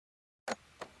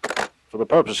For the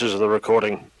purposes of the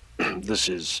recording, this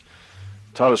is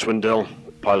Tyler Swindell,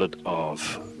 pilot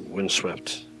of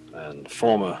Windswept and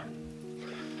former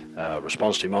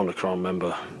Response Team Omicron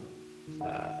member,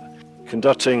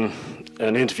 conducting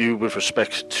an interview with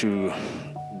respect to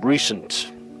recent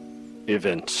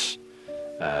events.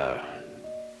 The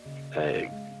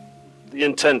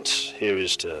intent here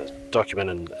is to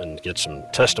document and get some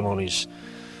testimonies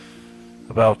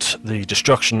about the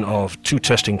destruction of 2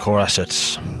 testing core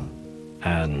assets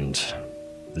and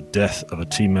the death of a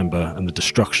team member and the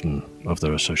destruction of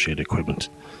their associated equipment.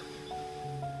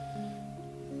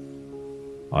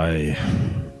 I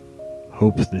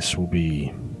hope this will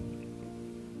be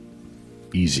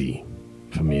easy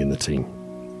for me and the team.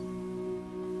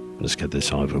 Let's get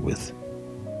this over with.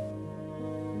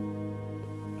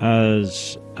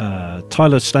 As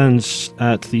Tyler stands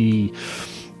at the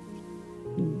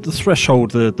threshold,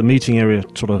 the meeting area,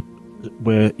 sort of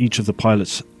where each of the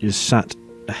pilots is sat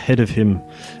ahead of him,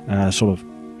 sort of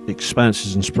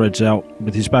expanses and spreads out.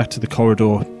 With his back to the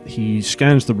corridor, he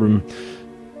scans the room,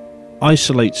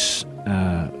 isolates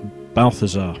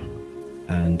Balthazar,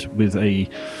 and with a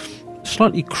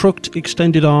slightly crooked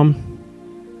extended arm,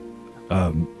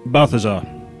 Balthazar,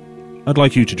 I'd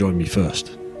like you to join me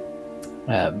first.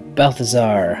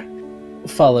 Balthazar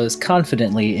follows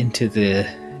confidently into the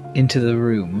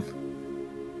room.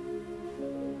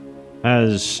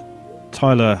 As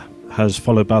Tyler has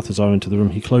followed Balthazar into the room,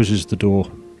 he closes the door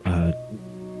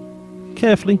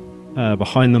carefully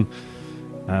behind them,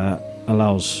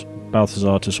 allows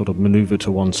Balthazar to sort of maneuver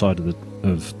to one side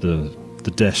of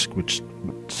the desk which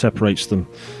separates them,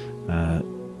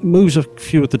 moves a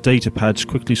few of the data pads,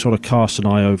 quickly sort of casts an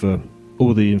eye over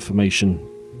all the information,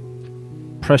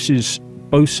 presses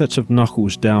both sets of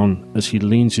knuckles down as he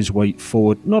leans his weight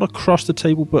forward, not across the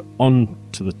table, but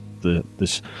onto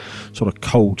this sort of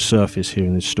cold surface here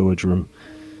in this storage room.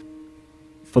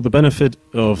 For the benefit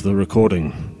of the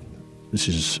recording, this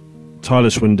is Tyler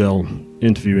Swindell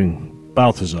interviewing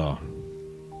Balthazar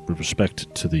with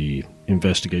respect to the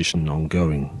investigation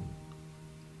ongoing.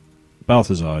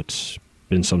 Balthazar, it's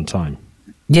been some time.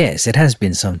 Yes, it has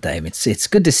been some time. It's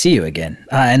good to see you again.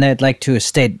 And I'd like to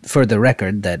state for the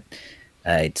record that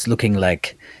it's looking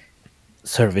like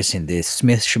service in the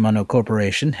Smith Shimano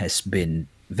Corporation has been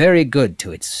very good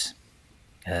to its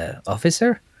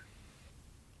officer.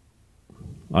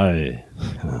 I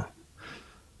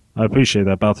appreciate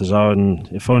that, Balthazar, and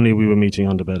if only we were meeting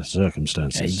under better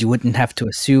circumstances. You wouldn't have to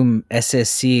assume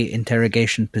SSC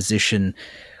interrogation position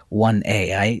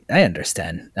 1A. I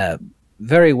understand.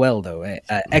 Very well, though.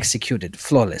 Executed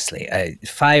flawlessly.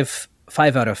 5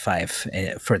 out of 5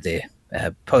 for the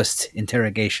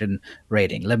post-interrogation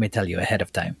rating. Let me tell you ahead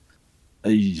of time.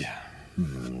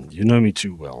 You know me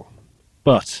too well.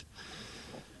 But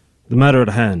the matter at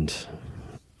hand,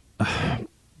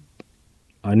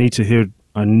 I need to hear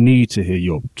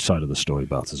your side of the story,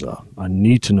 Balthazar. I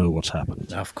need to know what's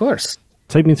happened. Of course.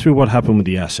 Take me through what happened with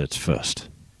the assets first.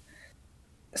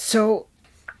 So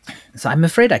I'm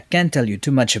afraid I can't tell you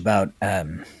too much about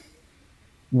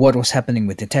what was happening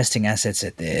with the testing assets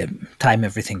at the time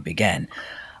everything began.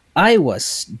 I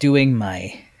was doing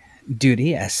my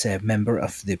duty as a member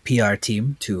of the PR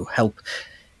team to help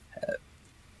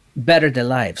better the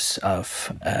lives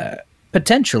of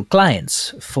potential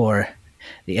clients for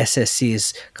the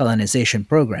SSC's colonization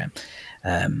program.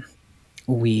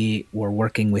 We were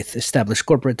working with established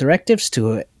corporate directives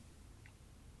to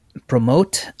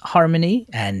promote harmony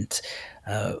and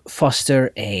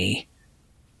foster a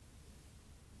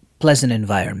pleasant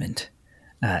environment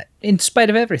in spite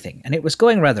of everything. And it was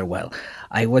going rather well.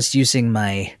 I was using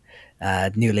my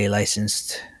newly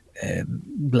licensed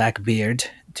Blackbeard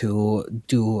to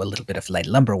do a little bit of light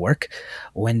lumber work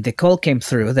when the call came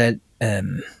through that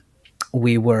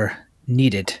we were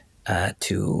needed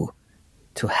to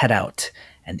head out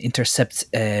and intercept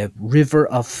a river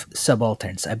of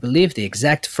subalterns. I believe the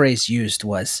exact phrase used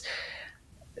was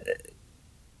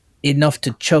enough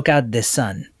to choke out the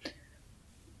sun.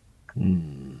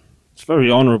 It's very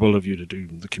honorable of you to do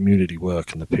the community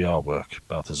work and the PR work,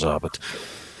 Balthazar, but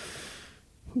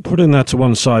putting that to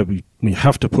one side, we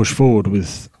have to push forward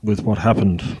with what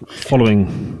happened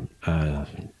following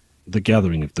the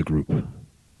gathering of the group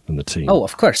and the team. Oh,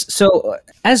 of course. So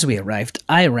as we arrived,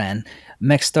 I ran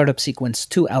Mech Startup Sequence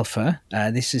 2 Alpha.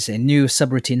 This is a new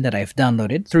subroutine that I've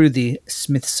downloaded through the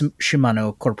Smith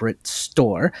Shimano corporate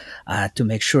store to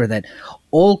make sure that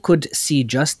all could see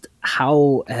just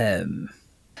how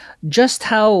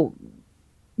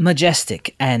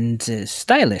majestic and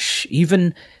stylish,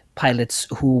 even pilots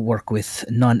who work with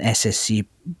non-SSC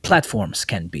platforms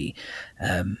can be.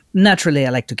 Naturally, I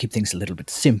like to keep things a little bit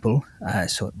simple,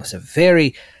 so it was a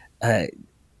very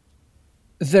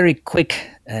quick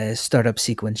startup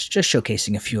sequence, just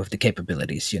showcasing a few of the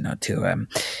capabilities, to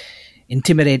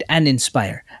intimidate and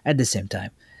inspire at the same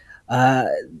time.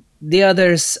 The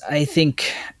others, I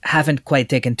think, haven't quite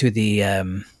taken to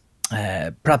the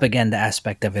propaganda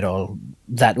aspect of it all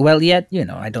that well yet.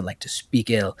 I don't like to speak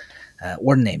ill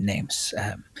or name names.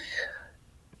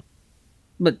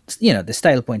 But, the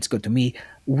style point's good to me.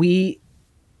 We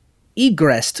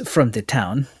egressed from the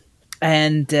town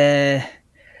and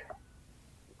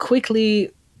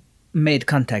quickly made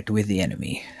contact with the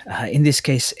enemy. In this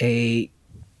case, a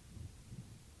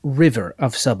river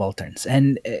of subalterns.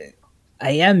 And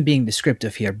I am being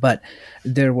descriptive here, but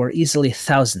there were easily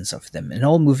thousands of them, and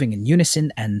all moving in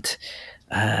unison and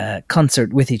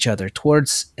concert with each other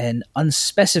towards an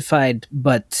unspecified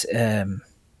but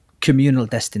communal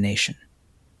destination.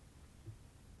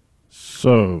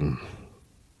 So,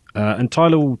 and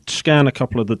Tyler will scan a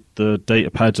couple of the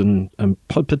data pads and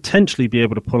potentially be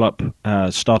able to pull up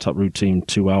Startup Routine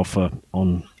 2 Alpha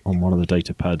on one of the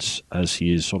data pads as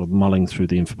he is sort of mulling through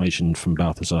the information from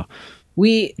Balthazar.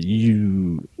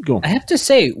 Go on. I have to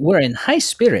say, we're in high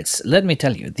spirits, let me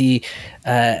tell you. The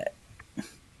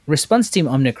response team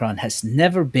Omnicron has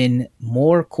never been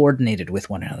more coordinated with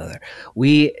one another.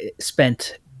 We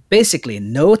spent basically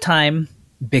no time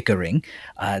bickering.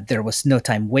 There was no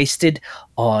time wasted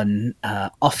on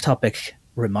off-topic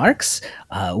remarks.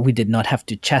 We did not have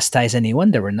to chastise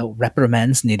anyone. There were no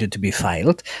reprimands needed to be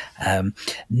filed.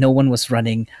 No one was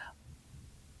running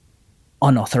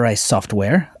unauthorized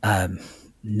software.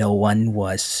 No one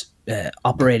was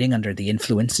operating under the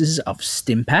influences of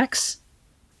Stimpaks.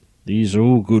 These are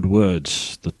all good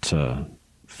words that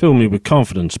fill me with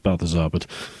confidence, Balthazar, but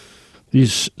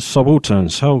these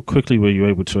subalterns, how quickly were you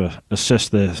able to assess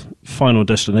their final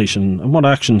destination, and what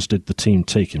actions did the team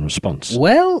take in response?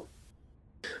 Well,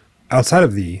 outside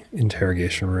of the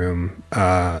interrogation room,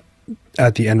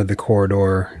 at the end of the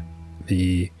corridor,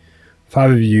 the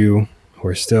 5 of you who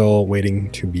are still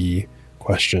waiting to be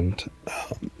questioned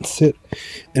sit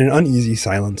in an uneasy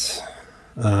silence.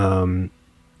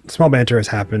 Small banter has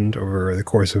happened over the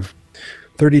course of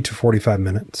 30 to 45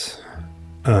 minutes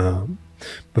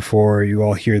before you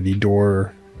all hear the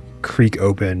door creak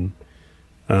open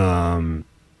from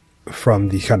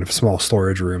the kind of small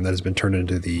storage room that has been turned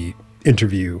into the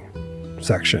interview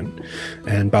section.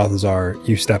 And Balthazar,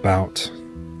 you step out,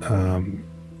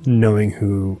 knowing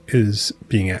who is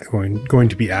going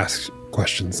to be asked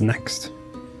questions next.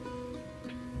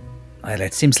 Well,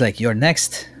 it seems like you're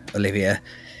next, Olivia.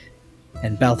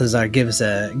 And Balthazar gives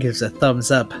a thumbs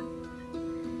up.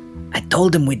 I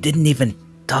told him we didn't even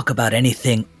talk about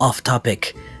anything off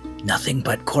topic. Nothing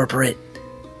but corporate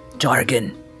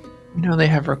jargon. They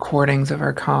have recordings of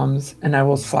our comms, and I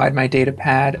will slide my data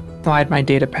pad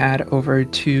over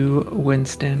to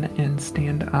Winston and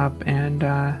stand up and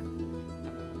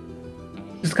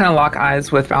just kind of lock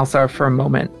eyes with Balthazar for a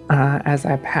moment as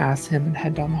I pass him and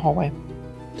head down the hallway.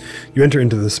 You enter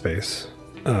into this space.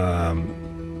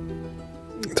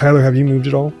 Tyler, have you moved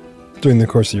at all during the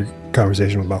course of your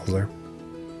conversation with Balthazar?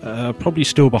 Probably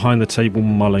still behind the table,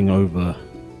 mulling over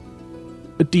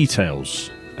the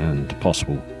details and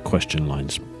possible question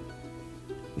lines.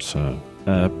 So,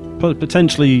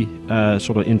 potentially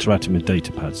sort of interacting with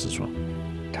data pads as well.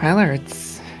 Tyler,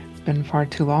 it's been far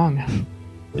too long.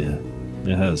 Yeah,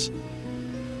 it has.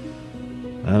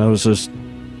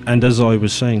 And as I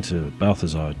was saying to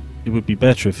Balthazar, it would be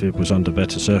better if it was under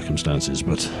better circumstances,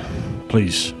 but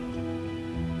please,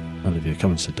 Olivia,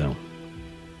 come and sit down.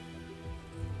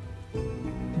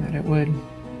 That it would.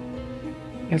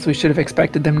 Guess we should have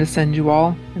expected them to send you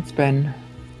all. It's been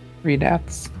 3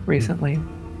 deaths recently.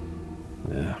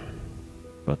 Yeah,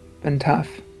 but... Been tough.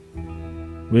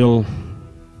 We'll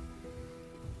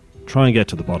try and get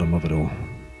to the bottom of it all.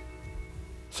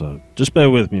 So, just bear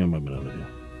with me a moment, Olivia.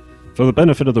 For the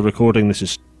benefit of the recording, this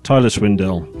is Tyler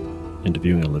Swindell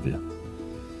interviewing Olivia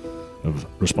of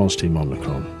Response Team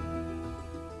Omnicron.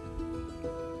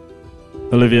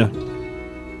 Olivia,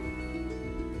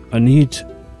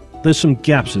 there's some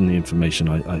gaps in the information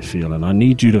I feel, and I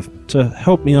need you to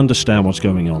help me understand what's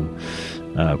going on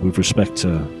with respect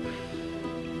to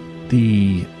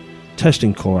the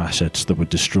testing core assets that were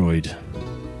destroyed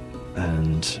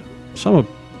and some of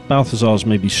Balthazar's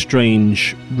maybe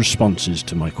strange responses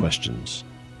to my questions.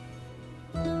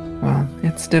 Well,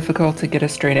 it's difficult to get a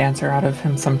straight answer out of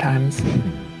him sometimes.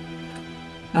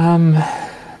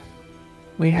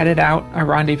 We headed out. Our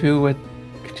rendezvous with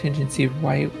Contingency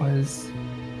White was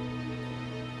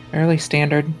fairly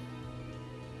standard.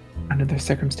 Under the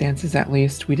circumstances, at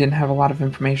least. We didn't have a lot of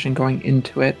information going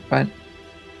into it, but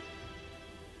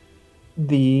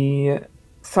the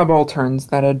subalterns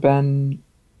that had been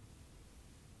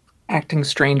acting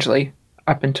strangely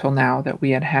up until now that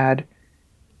we had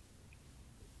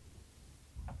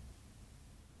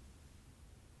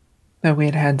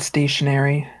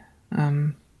stationary,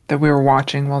 that we were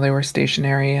watching while they were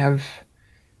stationary, had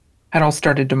all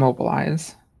started to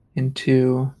mobilize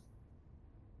into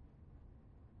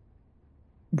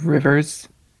rivers.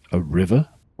 A river?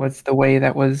 Was the way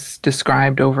that was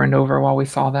described over and over while we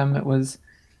saw them. It was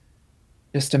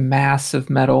just a mass of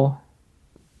metal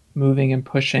moving and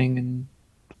pushing, and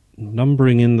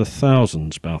numbering in the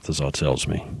thousands, Balthazar tells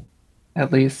me.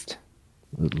 At least.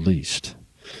 At least.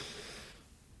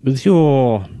 With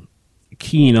your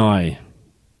keen eye,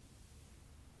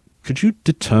 could you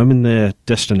determine their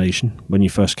destination when you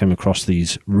first came across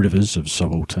these rivers of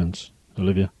subalterns,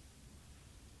 Olivia?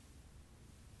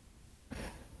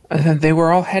 They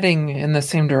were all heading in the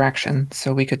same direction,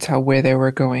 so we could tell where they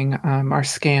were going. Our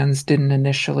scans didn't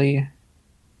initially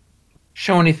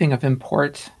show anything of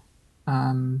import.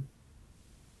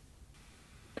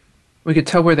 We could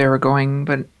tell where they were going,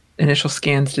 but initial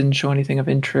scans didn't show anything of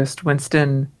interest.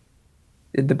 Winston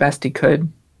did the best he could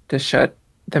to shut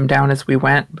them down as we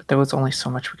went, but there was only so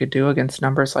much we could do against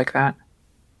numbers like that.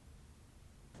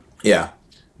 Yeah.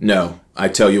 No, I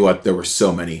tell you what, there were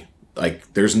so many.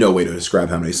 Like, there's no way to describe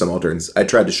how many subalterns. I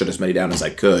tried to shut as many down as I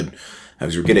could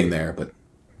as we were getting there, but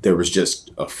there was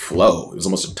just a flow. It was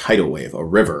almost a tidal wave, a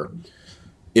river.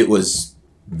 It was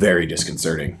very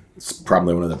disconcerting. It's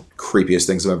probably one of the creepiest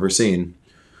things I've ever seen.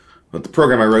 But the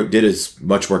program I wrote did as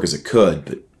much work as it could,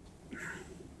 but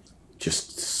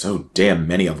just so damn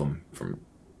many of them, from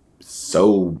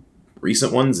so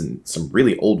recent ones and some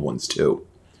really old ones too.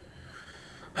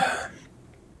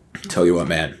 Tell you what,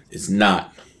 man, it's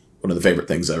not one of the favorite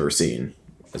things I've ever seen.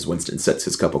 As Winston sets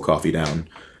his cup of coffee down,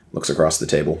 looks across the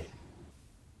table.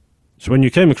 So when you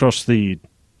came across the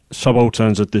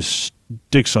subalterns at this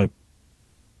dig site,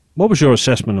 what was your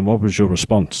assessment and what was your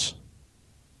response?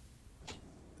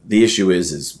 The issue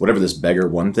is whatever this beggar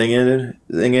one thing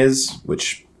is,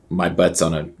 which my bet's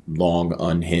on a long,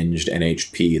 unhinged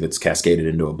NHP that's cascaded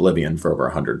into oblivion for over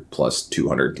 100 plus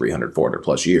 200, 300, 400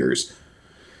 plus years,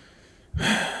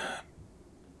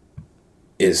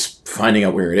 is finding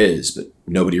out where it is, but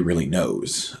nobody really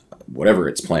knows. Whatever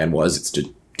its plan was, it's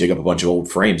to dig up a bunch of old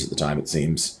frames at the time, it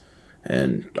seems.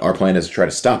 And our plan is to try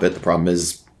to stop it. The problem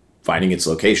is finding its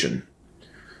location.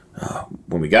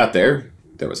 When we got there,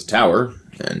 there was a tower,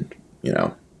 and,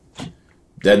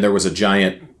 then there was a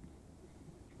giant,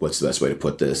 what's the best way to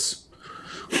put this?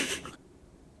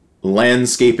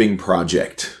 Landscaping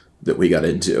project that we got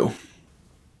into.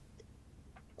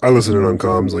 I listened in on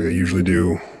comms like I usually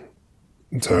do,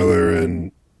 Tyler,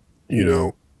 and,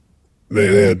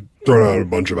 they had thrown out a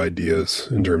bunch of ideas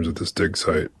in terms of this dig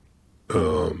site.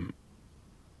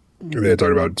 They had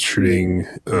talked about shooting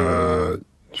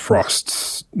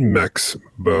Frost's mech's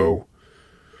bow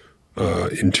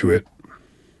into it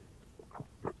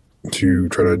to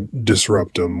try to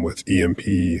disrupt them with EMP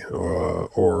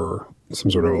or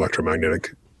some sort of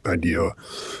electromagnetic idea.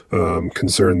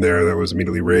 Concern there that was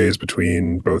immediately raised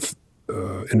between both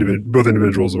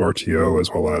individuals of RTO as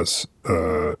well as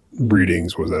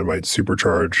breedings was that it might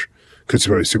could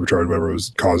supercharge whatever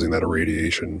was causing that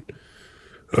irradiation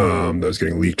that was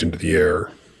getting leaked into the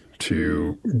air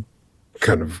to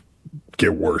kind of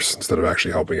get worse instead of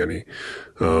actually helping any.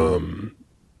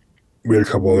 We had a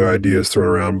couple other ideas thrown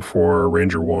around before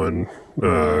Ranger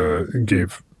 1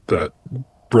 gave that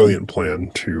brilliant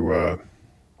plan to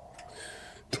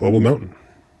level mountain.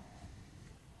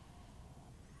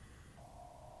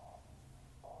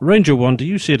 Ranger 1, do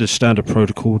you see it as standard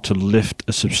protocol to lift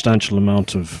a substantial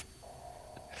amount of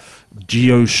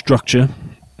geostructure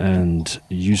and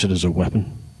use it as a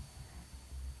weapon?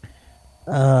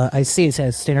 I see it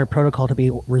as standard protocol to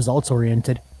be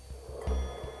results-oriented.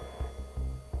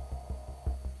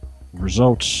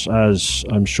 Results, as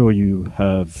I'm sure you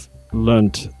have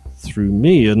learnt through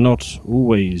me, are not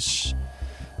always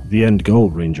the end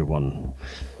goal, Ranger 1.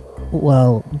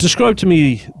 Well, describe to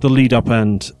me the lead up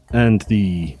and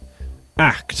the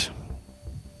act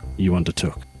you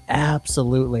undertook.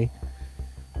 Absolutely.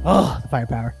 Oh, the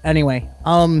firepower. Anyway,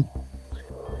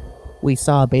 we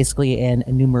saw basically an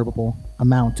innumerable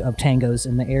amount of tangos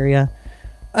in the area,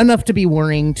 enough to be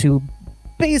worrying to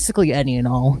basically any and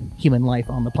all human life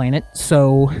on the planet.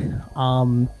 So,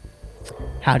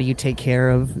 how do you take care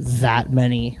of that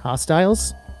many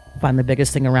hostiles? Find the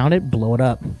biggest thing around it, blow it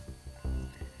up.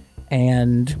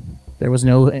 And There was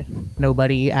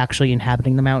nobody actually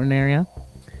inhabiting the mountain area.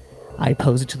 I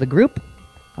posed it to the group.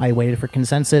 I waited for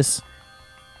consensus,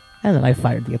 and then I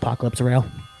fired the Apocalypse Rail.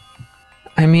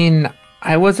 I mean,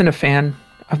 I wasn't a fan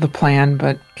of the plan,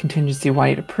 but Contingency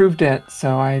White approved it,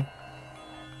 so I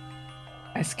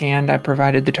scanned, I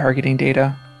provided the targeting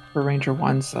data for Ranger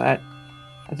 1 so that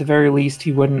at the very least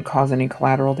he wouldn't cause any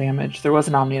collateral damage. There was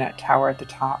an Omninet tower at the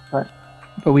top, but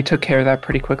we took care of that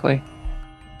pretty quickly.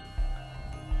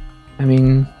 I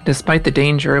mean, despite the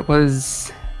danger, it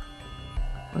was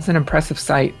an impressive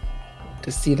sight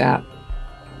to see that.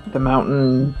 The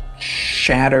mountain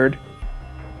shattered.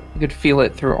 You could feel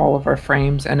it through all of our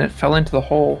frames, and it fell into the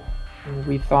hole. And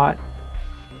we thought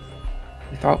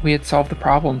we had solved the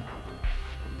problem.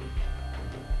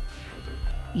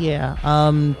 Yeah,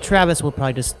 Travis will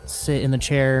probably just sit in the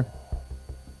chair,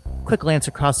 quick glance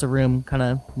across the room, kind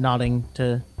of nodding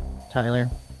to Tyler.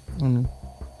 And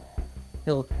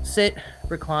he'll sit,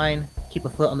 recline, keep a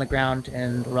foot on the ground,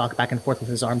 and rock back and forth with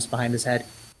his arms behind his head.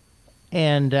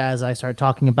 And as I start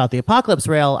talking about the Apocalypse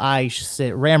Rail, I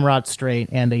sit ramrod straight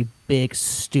and a big,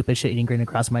 stupid, shit-eating grin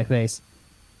across my face.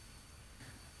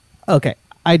 Okay,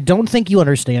 I don't think you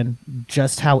understand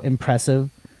just how impressive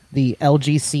the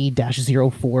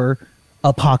LGC-04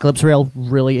 Apocalypse Rail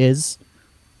really is.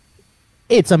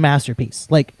 It's a masterpiece.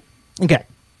 Like, okay,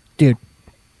 dude.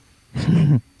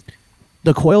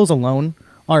 The coils alone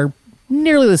are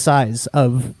nearly the size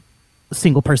of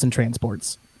single-person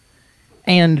transports.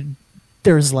 And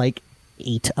there's like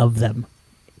 8 of them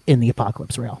in the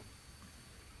Apocalypse Rail.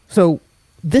 So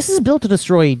this is built to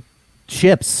destroy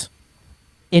ships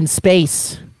in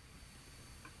space.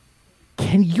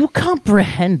 Can you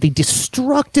comprehend the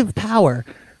destructive power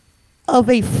of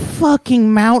a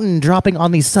fucking mountain dropping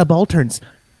on these subalterns?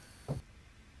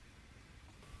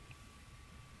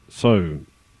 So,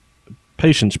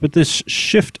 patience, but this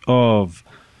shift of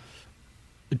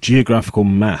geographical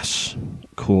mass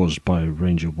caused by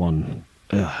Ranger 1,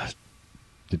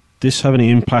 did this have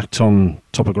any impact on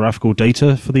topographical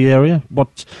data for the area?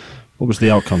 What was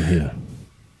the outcome here?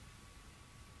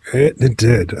 It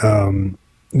did.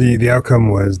 The outcome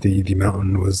was the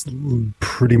mountain was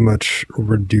pretty much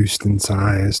reduced in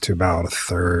size to about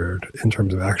 1/3 in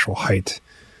terms of actual height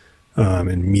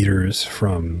in meters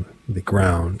from the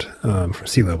ground, from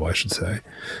sea level, I should say.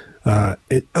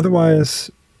 It otherwise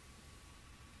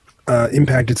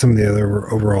impacted some of the other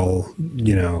overall,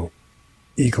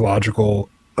 ecological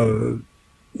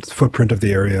footprint of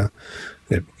the area.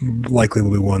 It likely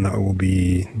will be one that will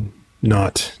be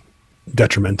not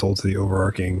detrimental to the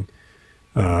overarching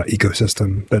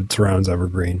ecosystem that surrounds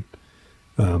Evergreen.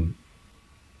 But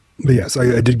yes,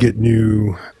 I did get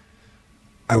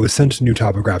I was sent new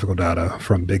topographical data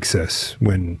from Big Sis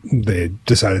when they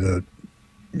decided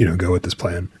to, go with this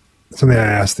plan. Something I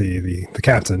asked the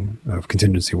captain of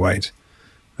Contingency White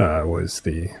was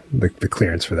the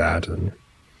clearance for that, and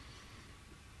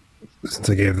since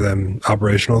I gave them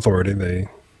operational authority, they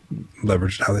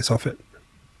leveraged how they saw fit.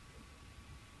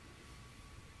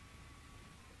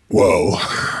 Well,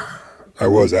 I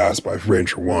was asked by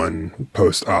Ranger 1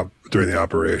 post-op during the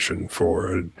operation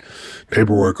for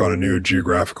paperwork on a new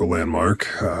geographical landmark.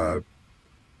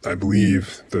 I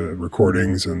believe the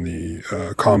recordings and the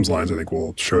comms lines, I think,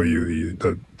 will show you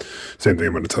the same thing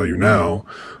I'm going to tell you now,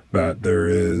 that there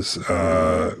is,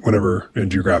 whenever a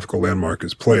geographical landmark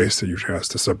is placed, it usually has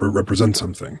to represent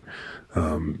something.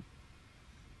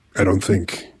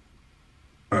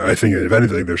 I think, if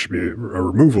anything, there should be a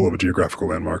removal of a geographical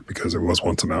landmark because it was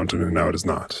once a mountain and now it is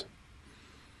not.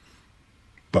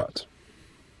 But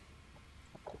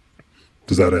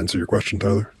does that answer your question,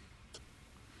 Tyler?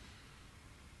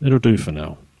 It'll do for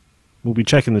now. We'll be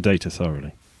checking the data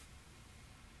thoroughly.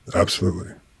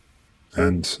 Absolutely.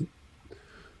 And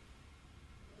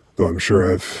though I'm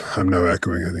sure I'm now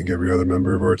echoing, I think, every other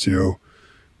member of RTO,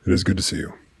 it is good to see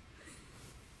you.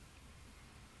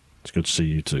 It's good to see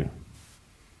you too.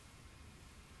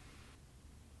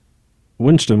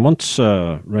 Winston, once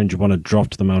Ranger 1 had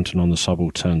dropped the mountain on the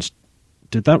subalterns,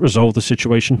 did that resolve the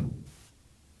situation?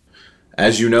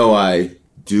 As you know, I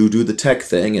do the tech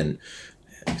thing, and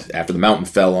after the mountain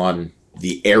fell on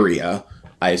the area,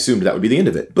 I assumed that would be the end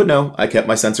of it. But no, I kept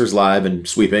my sensors live and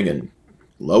sweeping, and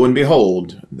lo and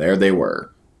behold, there they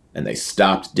were. And they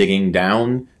stopped digging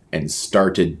down and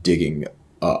started digging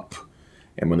up.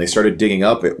 And when they started digging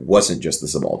up, it wasn't just the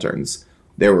subalterns.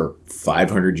 There were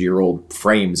 500-year-old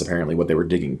frames, apparently, what they were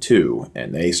digging to,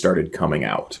 and they started coming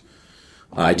out.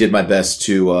 I did my best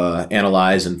to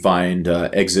analyze and find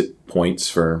exit points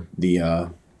for the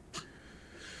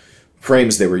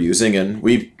frames they were using, and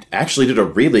we actually did a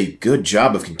really good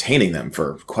job of containing them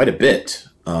for quite a bit.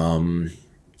 And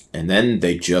then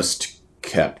they just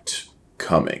kept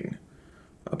coming.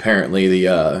 Apparently,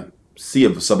 the Sea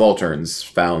of Subalterns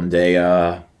found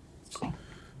a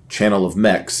channel of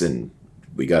mechs, and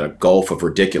we got a gulf of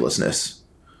ridiculousness.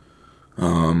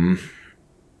 And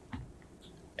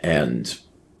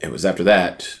it was after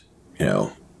that,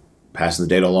 passing the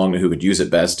data along to who could use it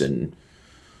best, and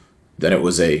then it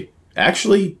was a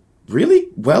actually really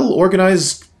well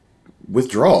organized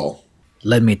withdrawal.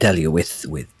 Let me tell you, with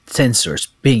sensors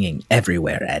pinging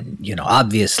everywhere, and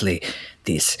obviously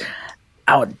these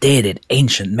outdated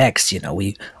ancient mechs,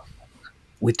 we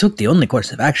took the only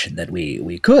course of action that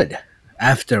we could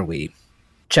after we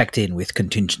checked in with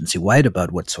Contingency White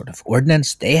about what sort of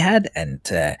ordnance they had, and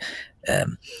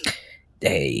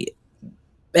the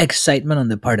excitement on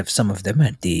the part of some of them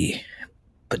at the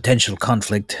potential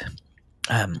conflict.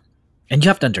 And you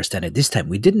have to understand, at this time,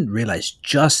 we didn't realize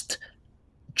just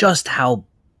how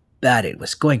bad it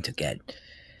was going to get.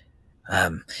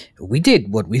 We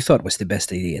did what we thought was the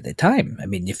best idea at the time. I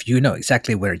mean, if you know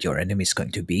exactly where your enemy is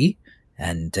going to be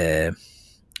and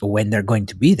when they're going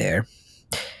to be there.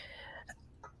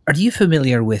 Are you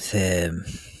familiar with a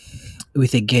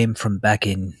game from back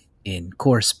in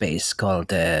Core Space called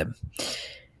Thwack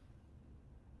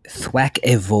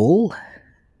Evol?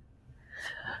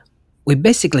 We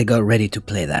basically got ready to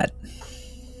play that.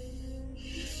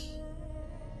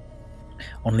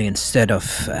 Only instead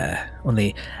of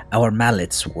only our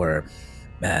mallets were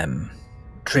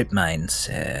trip mines,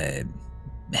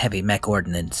 heavy mech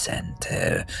ordnance,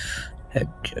 and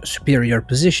superior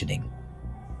positioning.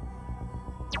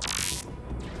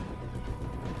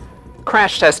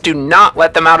 Crash test, do not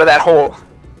let them out of that hole.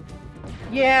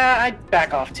 Yeah, I'd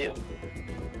back off too.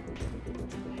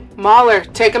 Mahler,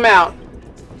 take him out.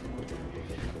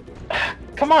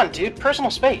 Come on, dude, personal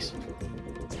space.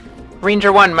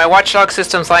 Ranger 1, my watchdog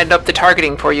system's lined up the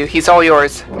targeting for you. He's all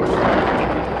yours.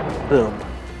 Boom.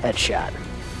 Headshot.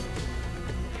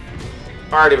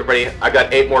 Alright, everybody, I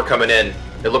got 8 more coming in.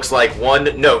 It looks like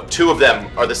 2 of them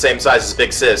are the same size as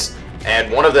Big Sis,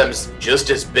 and one of them's just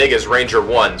as big as Ranger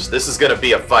 1's. This is gonna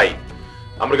be a fight.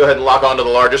 I'm gonna go ahead and lock onto the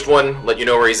largest one, let you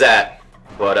know where he's at.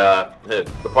 But, the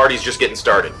party's just getting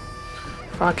started.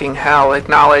 Fucking hell,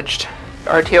 acknowledged.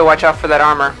 RTO, watch out for that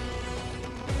armor.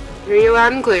 Hear you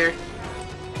loud and clear.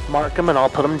 Mark him and I'll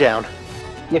put him down.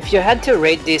 If you had to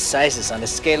rate these sizes on a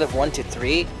scale of 1 to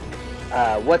 3,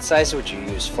 what size would you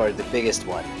use for the biggest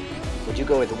one? Would you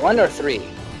go with 1 or 3?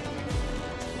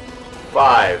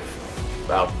 5.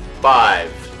 About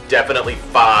 5. Definitely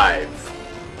 5.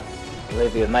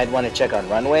 Olivia might want to check on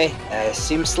Runway.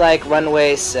 Seems like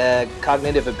Runway's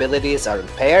cognitive abilities are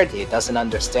impaired. He doesn't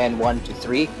understand 1 to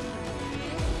 3.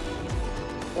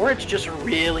 Or it's just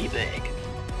really big.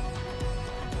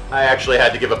 I actually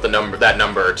had to give up that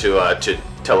number to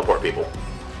teleport people.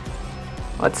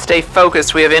 Let's stay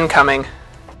focused, we have incoming.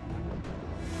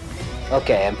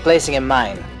 Okay, I'm placing a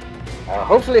mine.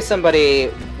 Hopefully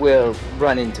somebody will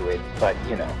run into it, but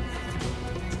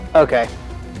Okay.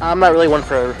 I'm not really one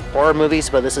for horror movies,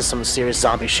 but this is some serious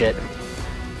zombie shit.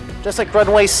 Just like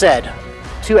Runway said,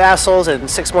 2 assholes and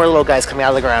 6 more little guys coming out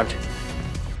of the ground.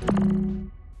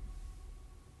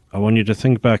 I want you to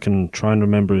think back and try and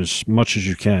remember as much as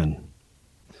you can.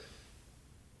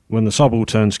 When the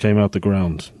subalterns came out the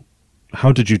ground,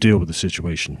 how did you deal with the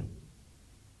situation?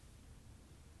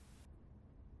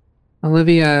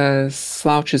 Olivia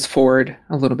slouches forward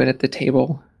a little bit at the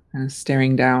table,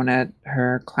 staring down at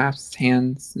her clasped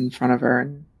hands in front of her,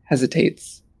 and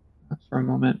hesitates for a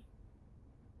moment.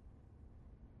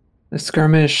 The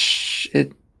skirmish,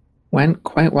 it went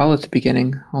quite well at the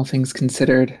beginning, all things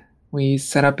considered. We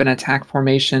set up an attack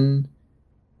formation.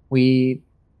 We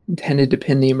intended to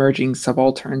pin the emerging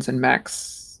subalterns and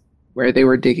mechs where they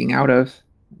were digging out of.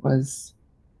 It was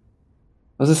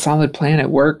a solid plan. It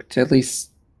worked, at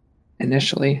least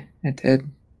initially. It did.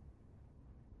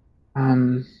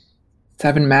 7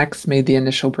 mechs made the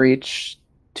initial breach,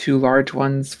 2 large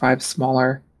ones, 5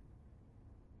 smaller.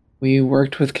 We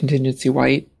worked with Contingency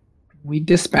White. We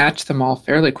dispatched them all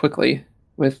fairly quickly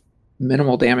with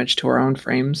minimal damage to our own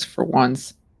frames for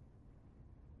once.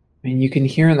 I mean, you can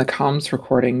hear in the comms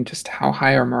recording just how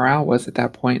high our morale was at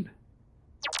that point.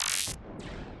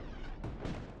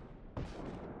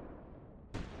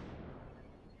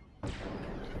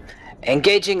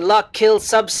 Engaging lock kill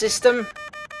subsystem.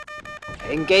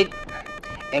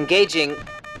 Engaging.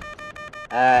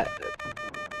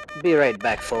 Be right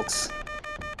back, folks.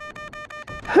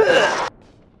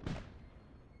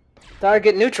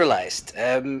 Target neutralized.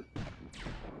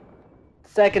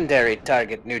 Secondary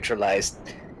target neutralized.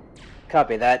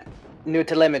 Copy that. New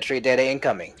telemetry data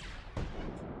incoming.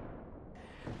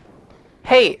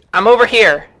 Hey, I'm over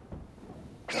here.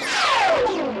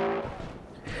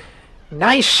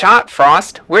 Nice shot,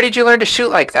 Frost. Where did you learn to shoot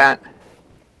like that?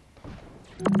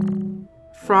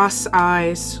 Frost's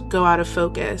eyes go out of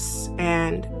focus,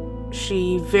 and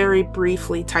she very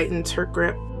briefly tightens her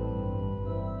grip.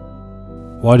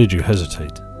 Why did you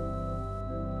hesitate?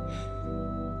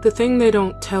 The thing they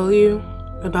don't tell you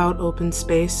about open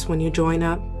space when you join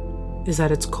up is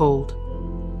that it's cold.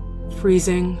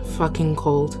 Freezing fucking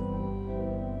cold.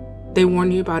 They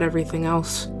warn you about everything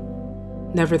else.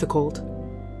 Never the cold.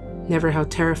 Never how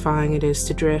terrifying it is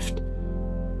to drift.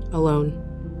 Alone.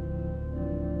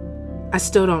 I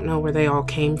still don't know where they all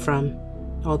came from,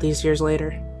 all these years later.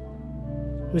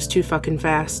 It was too fucking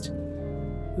fast.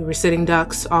 We were sitting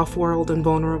ducks, off-world and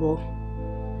vulnerable.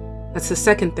 That's the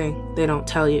second thing they don't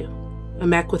tell you. A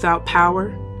mech without power,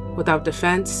 without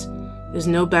defense, is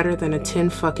no better than a tin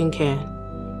fucking can.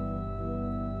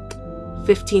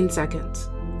 15 seconds.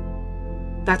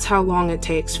 That's how long it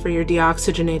takes for your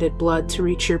deoxygenated blood to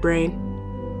reach your brain.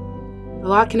 A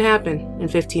lot can happen in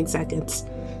 15 seconds.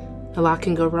 A lot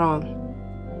can go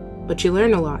wrong. But you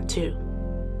learn a lot, too.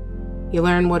 You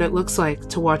learn what it looks like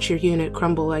to watch your unit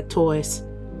crumble like toys.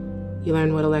 You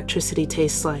learn what electricity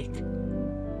tastes like.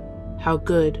 How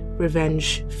good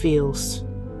revenge feels.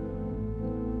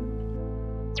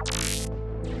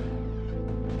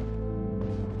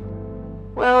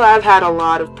 Well, I've had a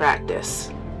lot of practice.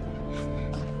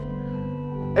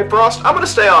 Hey, Frost, I'm gonna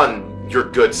stay on your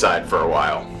good side for a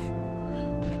while.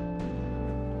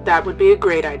 That would be a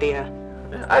great idea.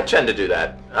 I tend to do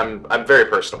that. I'm very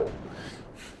personable.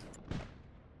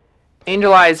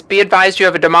 Angel Eyes, be advised you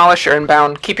have a demolisher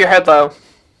inbound. Keep your head low.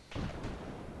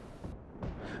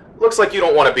 Looks like you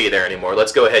don't want to be there anymore.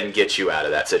 Let's go ahead and get you out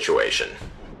of that situation.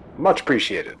 Much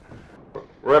appreciated.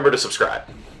 Remember to subscribe.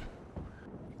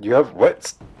 You have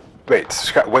what? Wait,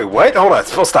 subscribe. Wait, what? Hold on.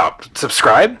 Full stop.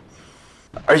 Subscribe?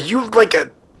 Are you like a?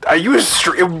 Are you a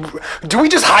do we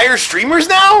just hire streamers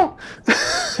now?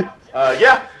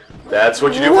 Yeah. That's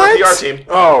what you do for a PR team.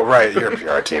 Oh, right. You're a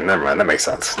PR team. Never mind. That makes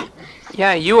sense.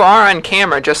 Yeah, you are on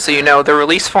camera, just so you know. The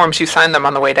release forms, you signed them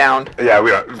on the way down. Yeah,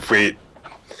 we didn't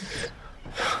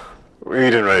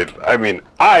really. I mean,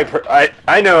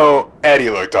 I know Eddie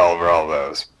looked all over all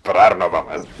those, but I don't know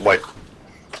about my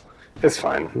It's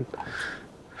fine.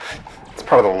 It's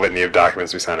part of the litany of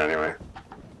documents we sent anyway.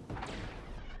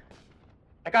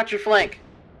 I got your flank.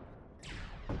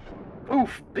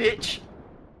 Oof, bitch.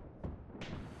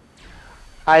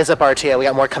 Eyes up, RTA. We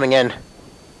got more coming in.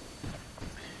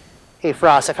 Hey,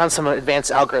 Frost, I found some advanced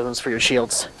algorithms for your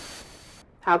shields.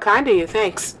 How kind of you,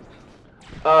 thanks.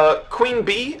 Queen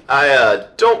Bee, I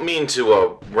don't mean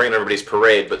to rain everybody's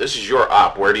parade, but this is your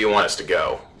op. Where do you want us to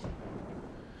go?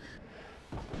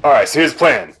 Alright, so here's the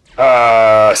plan.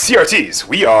 CRTs,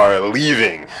 we are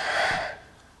leaving.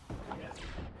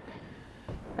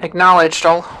 Acknowledged.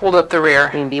 I'll hold up the rear.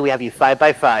 Queen Bee, we have you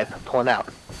 5x5. Pulling out.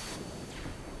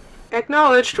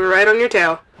 Acknowledged, we're right on your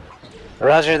tail.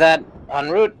 Roger that.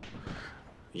 En route.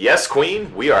 Yes,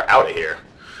 Queen, we are out of here.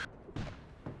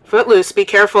 Footloose, be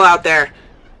careful out there.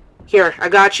 Here, I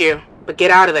got you, but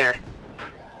get out of there.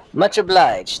 Much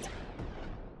obliged.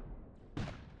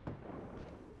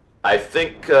 I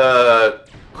think,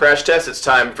 Crash Test, it's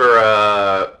time for,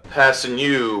 passing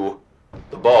you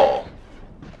the ball.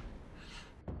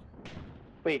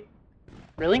 Wait,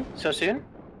 really? So soon?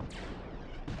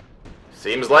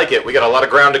 Seems like it. We got a lot of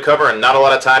ground to cover and not a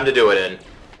lot of time to do it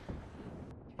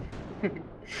in.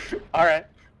 Alright.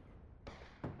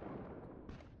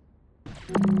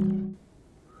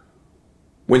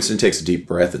 Winston takes a deep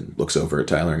breath and looks over at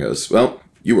Tyler and goes, well,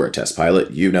 you were a test pilot.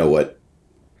 You know what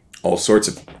all sorts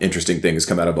of interesting things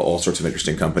come out of all sorts of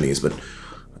interesting companies, but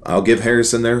I'll give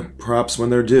Harrison their props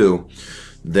when they're due.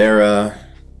 Their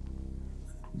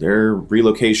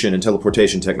relocation and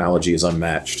teleportation technology is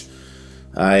unmatched.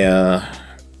 I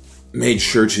made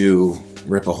sure to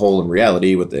rip a hole in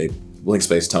reality with a blink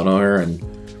space tunneler and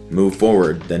move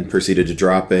forward, then proceeded to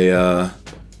drop a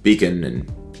beacon,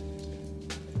 and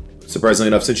surprisingly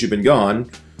enough, since you've been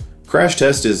gone, Crash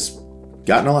Test has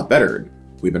gotten a lot better.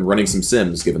 We've been running some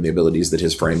sims, given the abilities that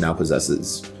his frame now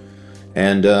possesses.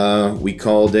 And we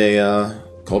called a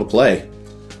play,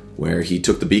 where he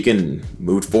took the beacon and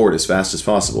moved forward as fast as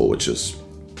possible, which is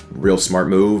a real smart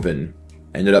move and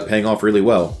ended up paying off really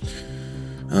well.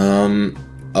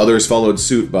 Others followed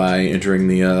suit by entering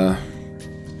the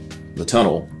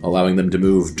tunnel, allowing them to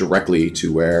move directly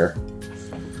to where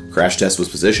Crash Test was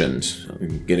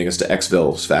positioned, getting us to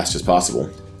Xville as fast as possible.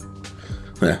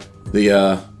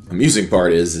 The amusing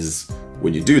part is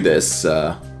when you do this,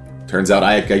 turns out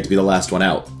I get to be the last one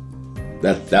out.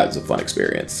 That was a fun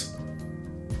experience.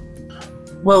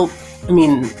 Well, I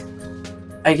mean,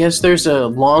 I guess there's a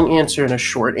long answer and a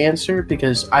short answer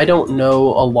because I don't know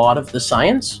a lot of the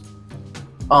science.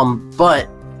 But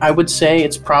I would say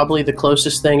it's probably the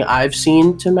closest thing I've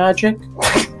seen to magic.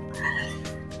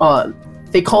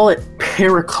 They call it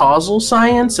paracausal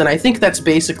science, and I think that's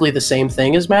basically the same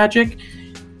thing as magic.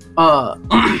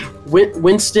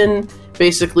 Winston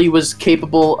basically was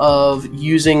capable of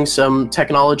using some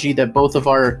technology that both of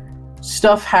our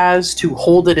stuff has to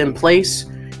hold it in place,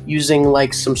 using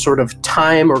like some sort of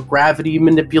time or gravity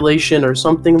manipulation or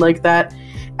something like that.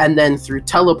 And then through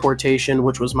teleportation,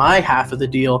 which was my half of the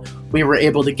deal, we were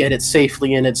able to get it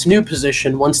safely in its new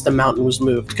position once the mountain was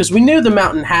moved. Because we knew the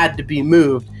mountain had to be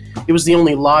moved. It was the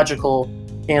only logical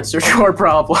answer to our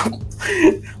problem.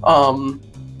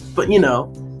 But you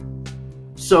know,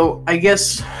 so I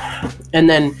guess, and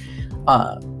then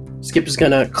Skip is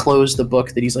gonna close the book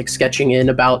that he's like sketching in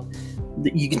about.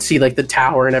 You can see like the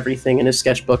tower and everything in his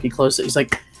sketchbook. He closed it. He's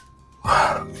like,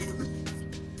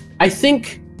 I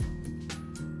think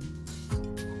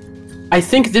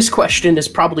this question is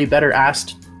probably better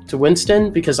asked to Winston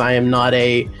because I am not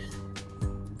a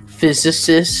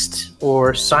physicist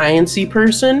or sciencey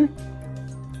person.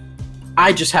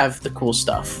 I just have the cool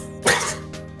stuff.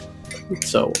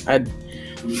 So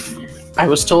I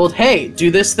was told, hey,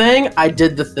 do this thing. I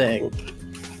did the thing.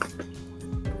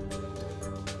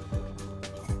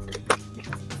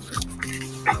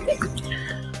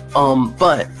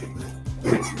 But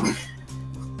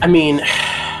I mean,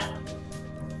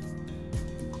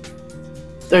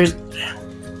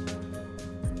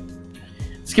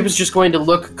 Skip is just going to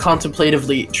look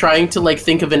contemplatively, trying to like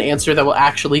think of an answer that will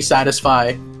actually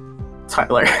satisfy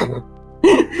Tyler.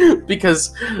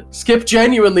 Because Skip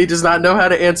genuinely does not know how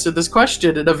to answer this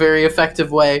question in a very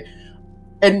effective way.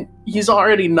 And he's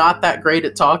already not that great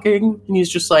at talking, and he's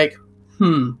just like,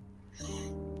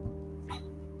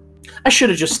 I should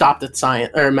have just stopped at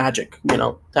science or magic, you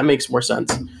know, that makes more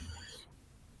sense.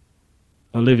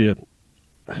 Olivia,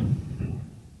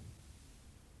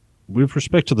 with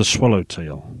respect to the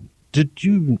swallowtail, did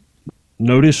you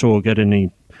notice or get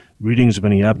any readings of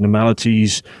any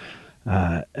abnormalities,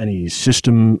 any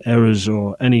system errors,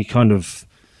 or any kind of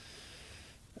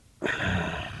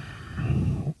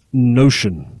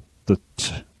notion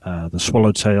that the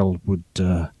swallowtail would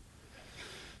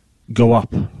go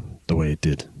up the way it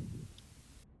did?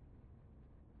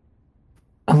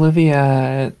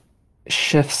 Olivia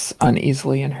shifts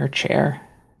uneasily in her chair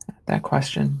at that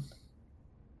question.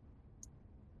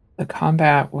 The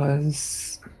combat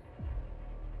was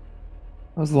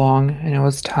long and it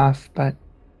was tough, but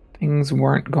things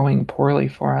weren't going poorly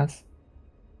for us.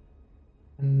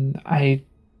 And I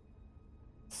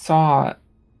saw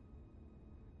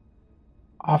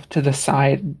off to the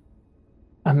side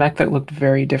a mech that looked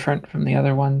very different from the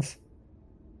other ones.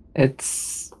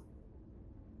 It's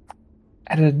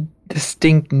had a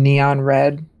distinct neon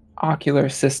red ocular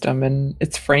system, and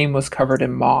its frame was covered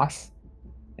in moss.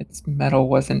 Its metal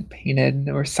wasn't painted.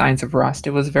 There were signs of rust.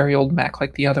 It was a very old mech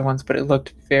like the other ones, but it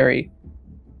looked very,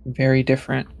 very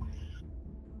different.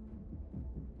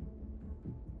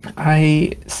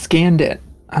 I scanned it.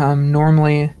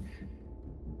 Normally,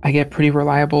 I get pretty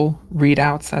reliable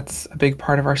readouts. That's a big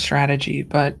part of our strategy,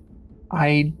 but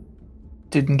I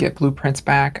didn't get blueprints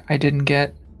back. I didn't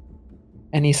get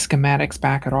any schematics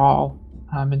back at all.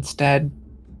 Instead,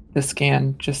 the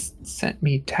scan just sent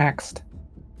me text.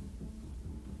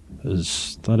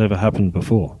 Has that ever happened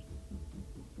before?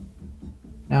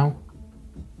 No.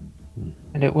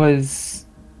 And it was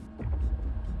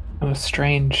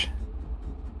strange.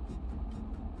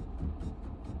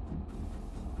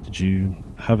 Did you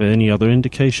have any other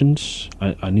indications?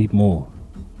 I need more,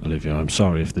 Olivia. I'm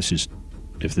sorry if this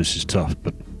is tough,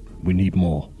 but we need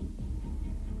more.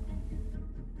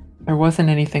 There wasn't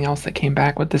anything else that came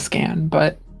back with the scan,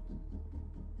 but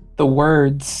the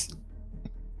words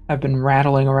have been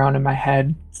rattling around in my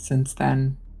head since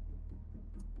then.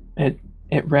 It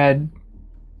read,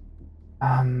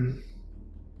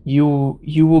 you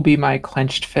will be my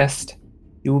clenched fist.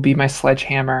 You will be my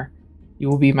sledgehammer. You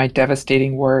will be my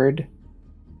devastating word.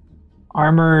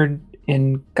 Armored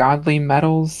in godly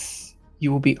metals,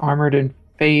 you will be armored in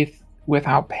faith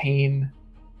without pain.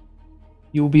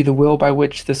 You will be the will by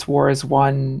which this war is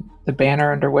won, the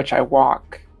banner under which I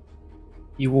walk.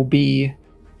 You will be...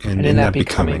 And in that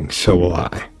becoming, so will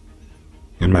I.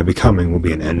 And my becoming will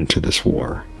be an end to this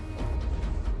war.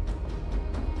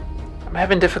 I'm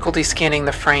having difficulty scanning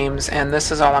the frames, and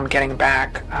this is all I'm getting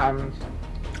back.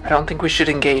 I don't think we should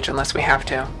engage unless we have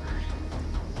to.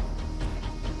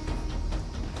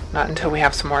 Not until we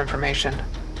have some more information.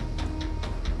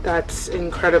 That's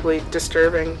incredibly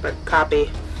disturbing, but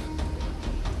copy.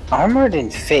 Armored in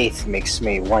faith makes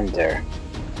me wonder.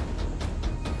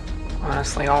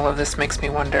 Honestly, all of this makes me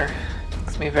wonder.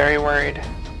 Makes me very worried.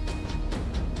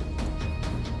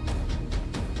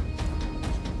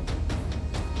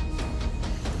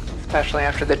 Especially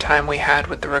after the time we had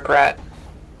with the regret.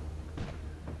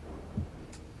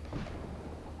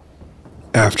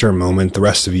 After a moment, the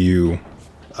rest of you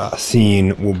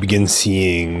will begin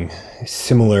seeing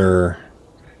similar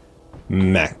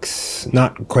mechs.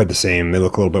 Not quite the same. They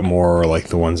look a little bit more like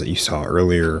the ones that you saw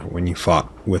earlier when you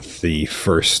fought with the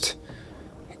first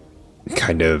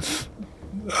kind of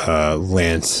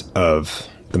lance of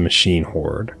the machine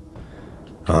horde.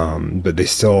 But they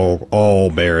still all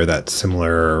bear that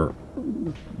similar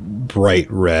bright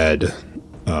red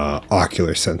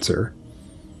ocular sensor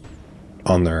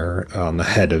on the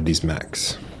head of these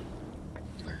mechs.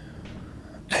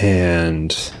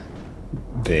 And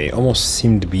they almost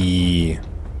seem to be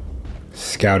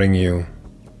scouting you.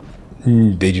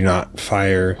 They do not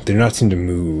fire. They do not seem to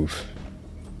move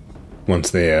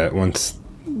once they have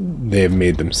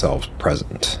made themselves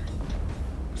present.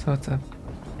 So it's a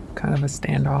kind of a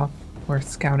standoff. We're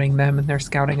scouting them and they're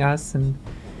scouting us, and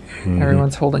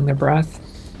everyone's holding their breath.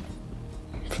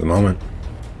 For the moment.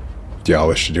 Do y'all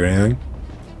wish to do anything?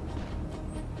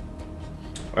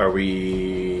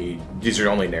 These are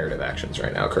only narrative actions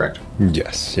right now, correct?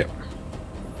 Yes, yep.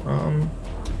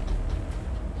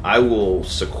 I will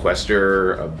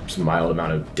sequester a mild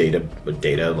amount of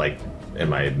data like in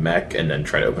my mech, and then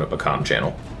try to open up a comm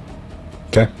channel.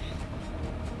 Okay.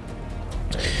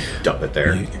 Dump it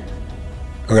there.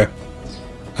 Okay.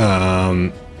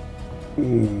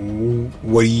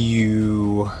 What do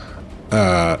you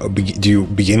do you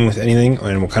begin with anything,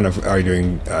 and what kind of are you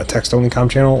doing? Text only comm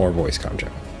channel or voice comm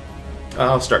channel?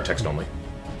 I'll start text only.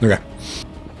 Okay.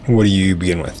 What do you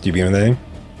begin with? Do you begin with anything?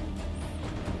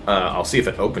 I'll see if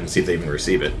it opens, see if they even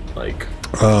receive it. Like,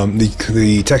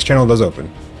 the text channel does open.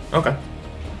 Okay.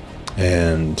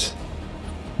 And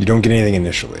you don't get anything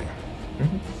initially.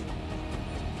 Mm-hmm.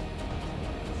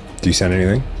 Do you send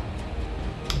anything?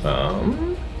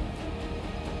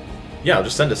 Yeah, I'll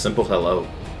just send a simple hello.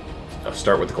 I'll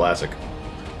start with the classic.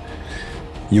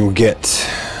 You'll get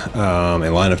a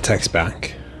line of text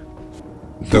back.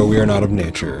 Though we are not of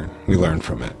nature, we learn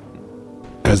from it.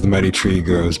 As the mighty tree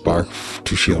grows bark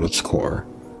to shield its core,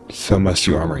 so must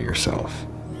you armor yourself.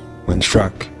 When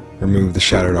struck, remove the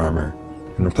shattered armor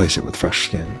and replace it with fresh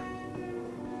skin.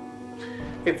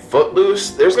 Hey,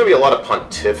 Footloose, there's going to be a lot of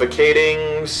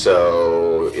pontificating,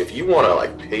 so if you want to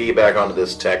piggyback onto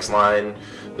this text line,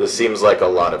 this seems like a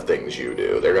lot of things you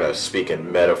do. They're going to speak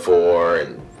in metaphor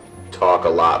and talk a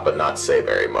lot, but not say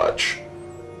very much.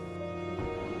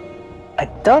 I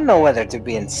don't know whether to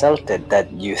be insulted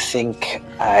that you think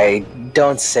I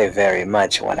don't say very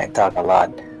much when I talk a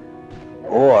lot,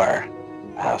 or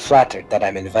flattered that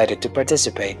I'm invited to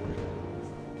participate.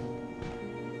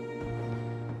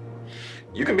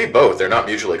 You can be both. They're not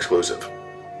mutually exclusive.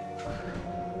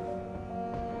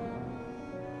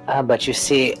 But you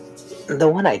see, the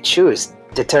one I choose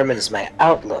determines my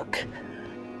outlook.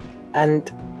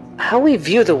 And how we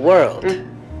view the world.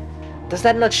 Does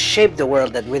that not shape the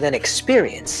world that we then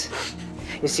experience?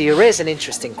 You see, you raise an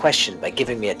interesting question by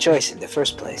giving me a choice in the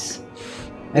first place.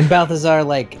 And Balthazar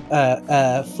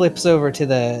flips over to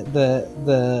the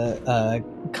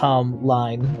comm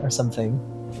line or something.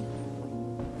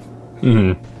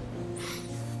 Mm-hmm.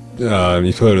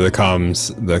 You go to the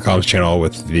comms channel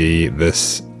with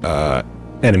this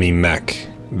enemy mech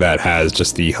that has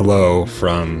just the hello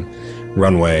from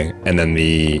Runway, and then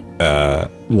the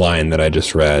line that I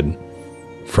just read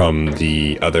from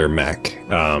the other mech.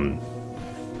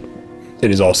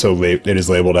 It is also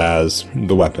labeled as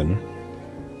the weapon.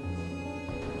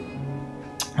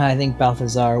 I think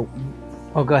Balthazar.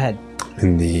 Oh, go ahead.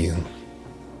 In the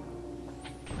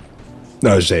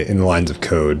lines of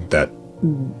code that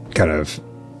kind of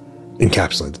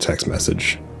encapsulate the text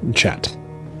message chat.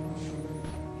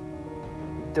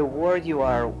 The war you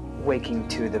are waking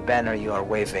to, the banner you are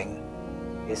waving,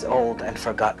 is old and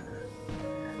forgotten.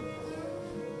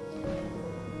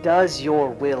 Does your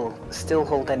will still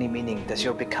hold any meaning? Does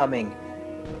your becoming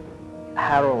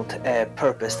herald a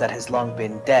purpose that has long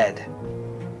been dead?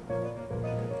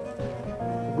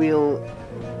 Will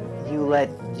you let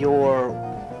your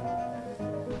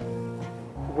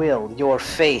will, your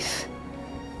faith,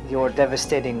 your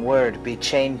devastating word be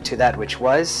chained to that which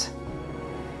was,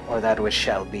 or that which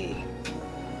shall be?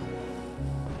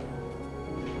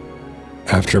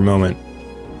 After a moment,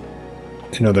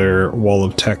 another wall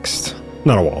of text,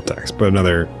 not a wall of text, but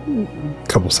another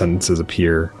couple sentences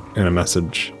appear and a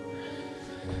message.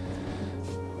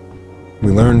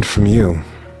 We learned from you.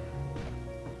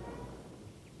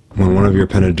 When one of your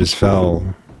appendages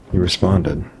fell, you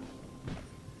responded.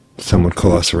 Some would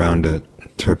coalesce around it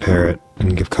to repair it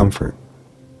and give comfort.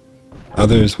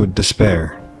 Others would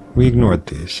despair. We ignored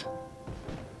these.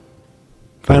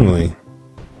 Finally,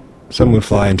 some would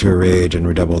fly into a rage and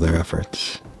redouble their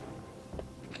efforts.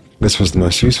 This was the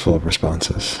most useful of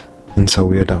responses, and so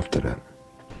we adopted it.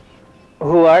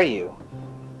 Who are you?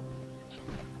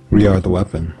 We are the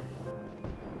weapon.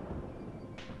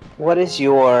 What is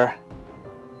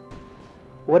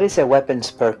a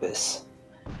weapon's purpose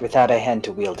without a hand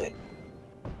to wield it?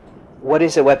 What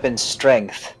is a weapon's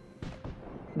strength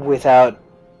without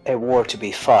a war to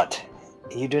be fought?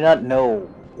 You do not know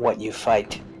what you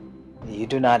fight. You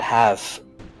do not have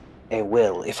a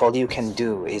will if all you can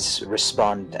do is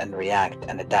respond and react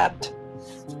and adapt.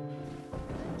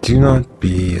 Do not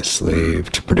be a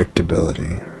slave to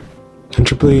predictability.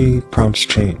 Entropy prompts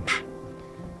change.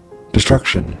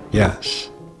 Destruction, yes,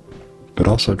 but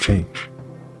also change.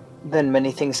 Then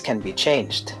many things can be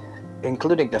changed,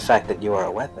 including the fact that you are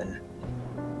a weapon,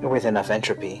 with enough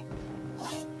entropy.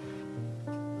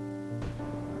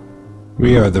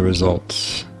 We are the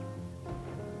results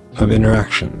of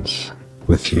interactions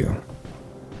with you.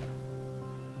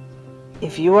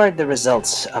 If you are the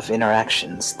results of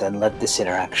interactions, then let this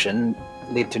interaction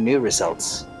lead to new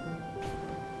results.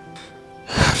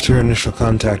 After initial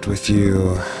contact with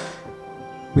you,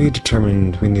 we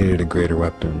determined we needed a greater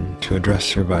weapon to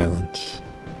address your violence,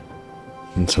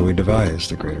 and so we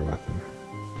devised a greater weapon.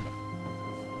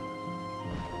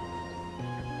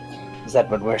 Is that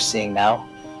what we're seeing now?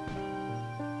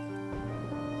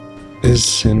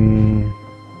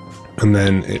 And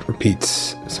then it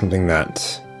repeats something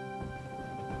that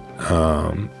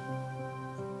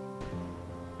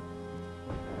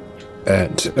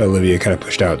Olivia kind of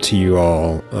pushed out to you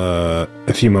all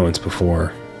a few moments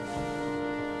before.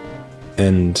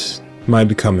 And my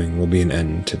becoming will be an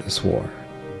end to this war.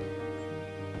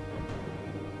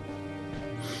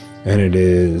 And it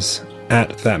is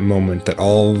at that moment that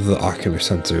all of the ocular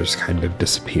sensors kind of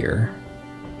disappear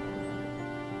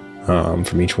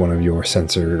from each one of your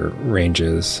sensor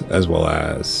ranges, as well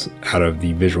as out of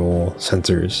the visual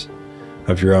sensors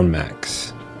of your own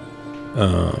mechs,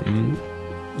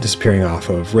 disappearing off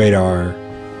of radar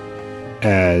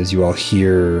as you all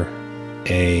hear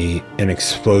an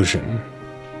explosion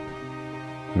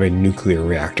of a nuclear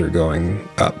reactor going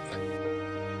up.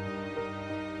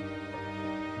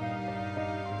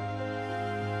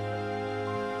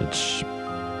 It's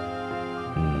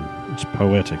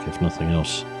poetic, if nothing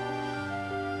else.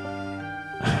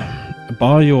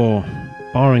 Barring your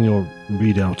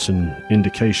readouts and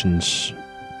indications,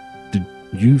 did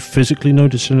you physically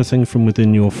notice anything from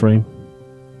within your frame?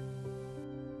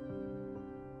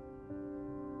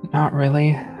 Not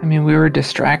really. I mean, we were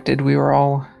distracted. We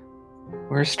were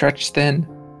stretched thin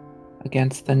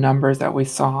against the numbers that we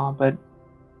saw, but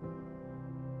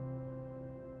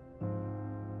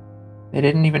they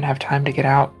didn't even have time to get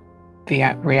out. The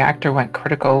reactor went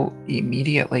critical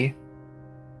immediately.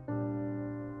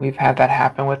 We've had that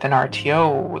happen with an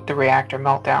RTO with the reactor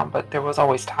meltdown, but there was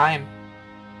always time.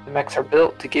 The mechs are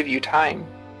built to give you time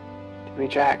to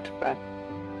reject, but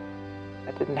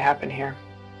that didn't happen here.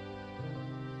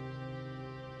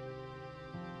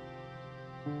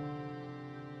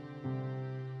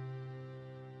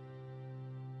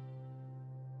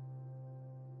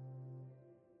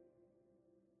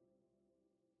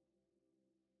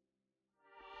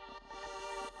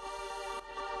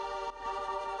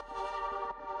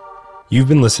 You've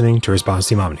been listening to Response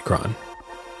Team Omnicron.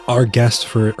 Our guest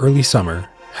for early summer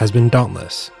has been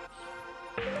Dauntless.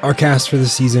 Our cast for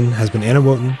this season has been Anna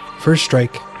Wotan, First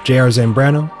Strike, J.R.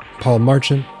 Zambrano, Paul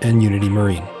Marchant, and Unity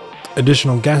Marine.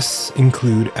 Additional guests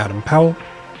include Adam Powell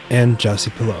and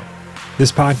Josie Pillow.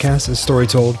 This podcast is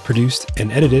story-told, produced,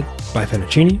 and edited by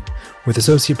Fennicini, with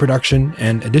associate production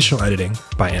and additional editing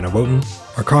by Anna Wotan.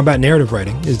 Our combat narrative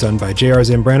writing is done by J.R.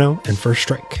 Zambrano and First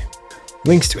Strike.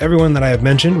 Links to everyone that I have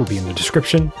mentioned will be in the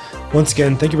description. Once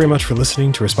again, thank you very much for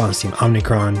listening to Response Team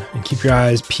Omnicron, and keep your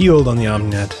eyes peeled on the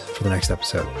Omninet for the next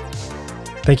episode.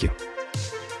 Thank you.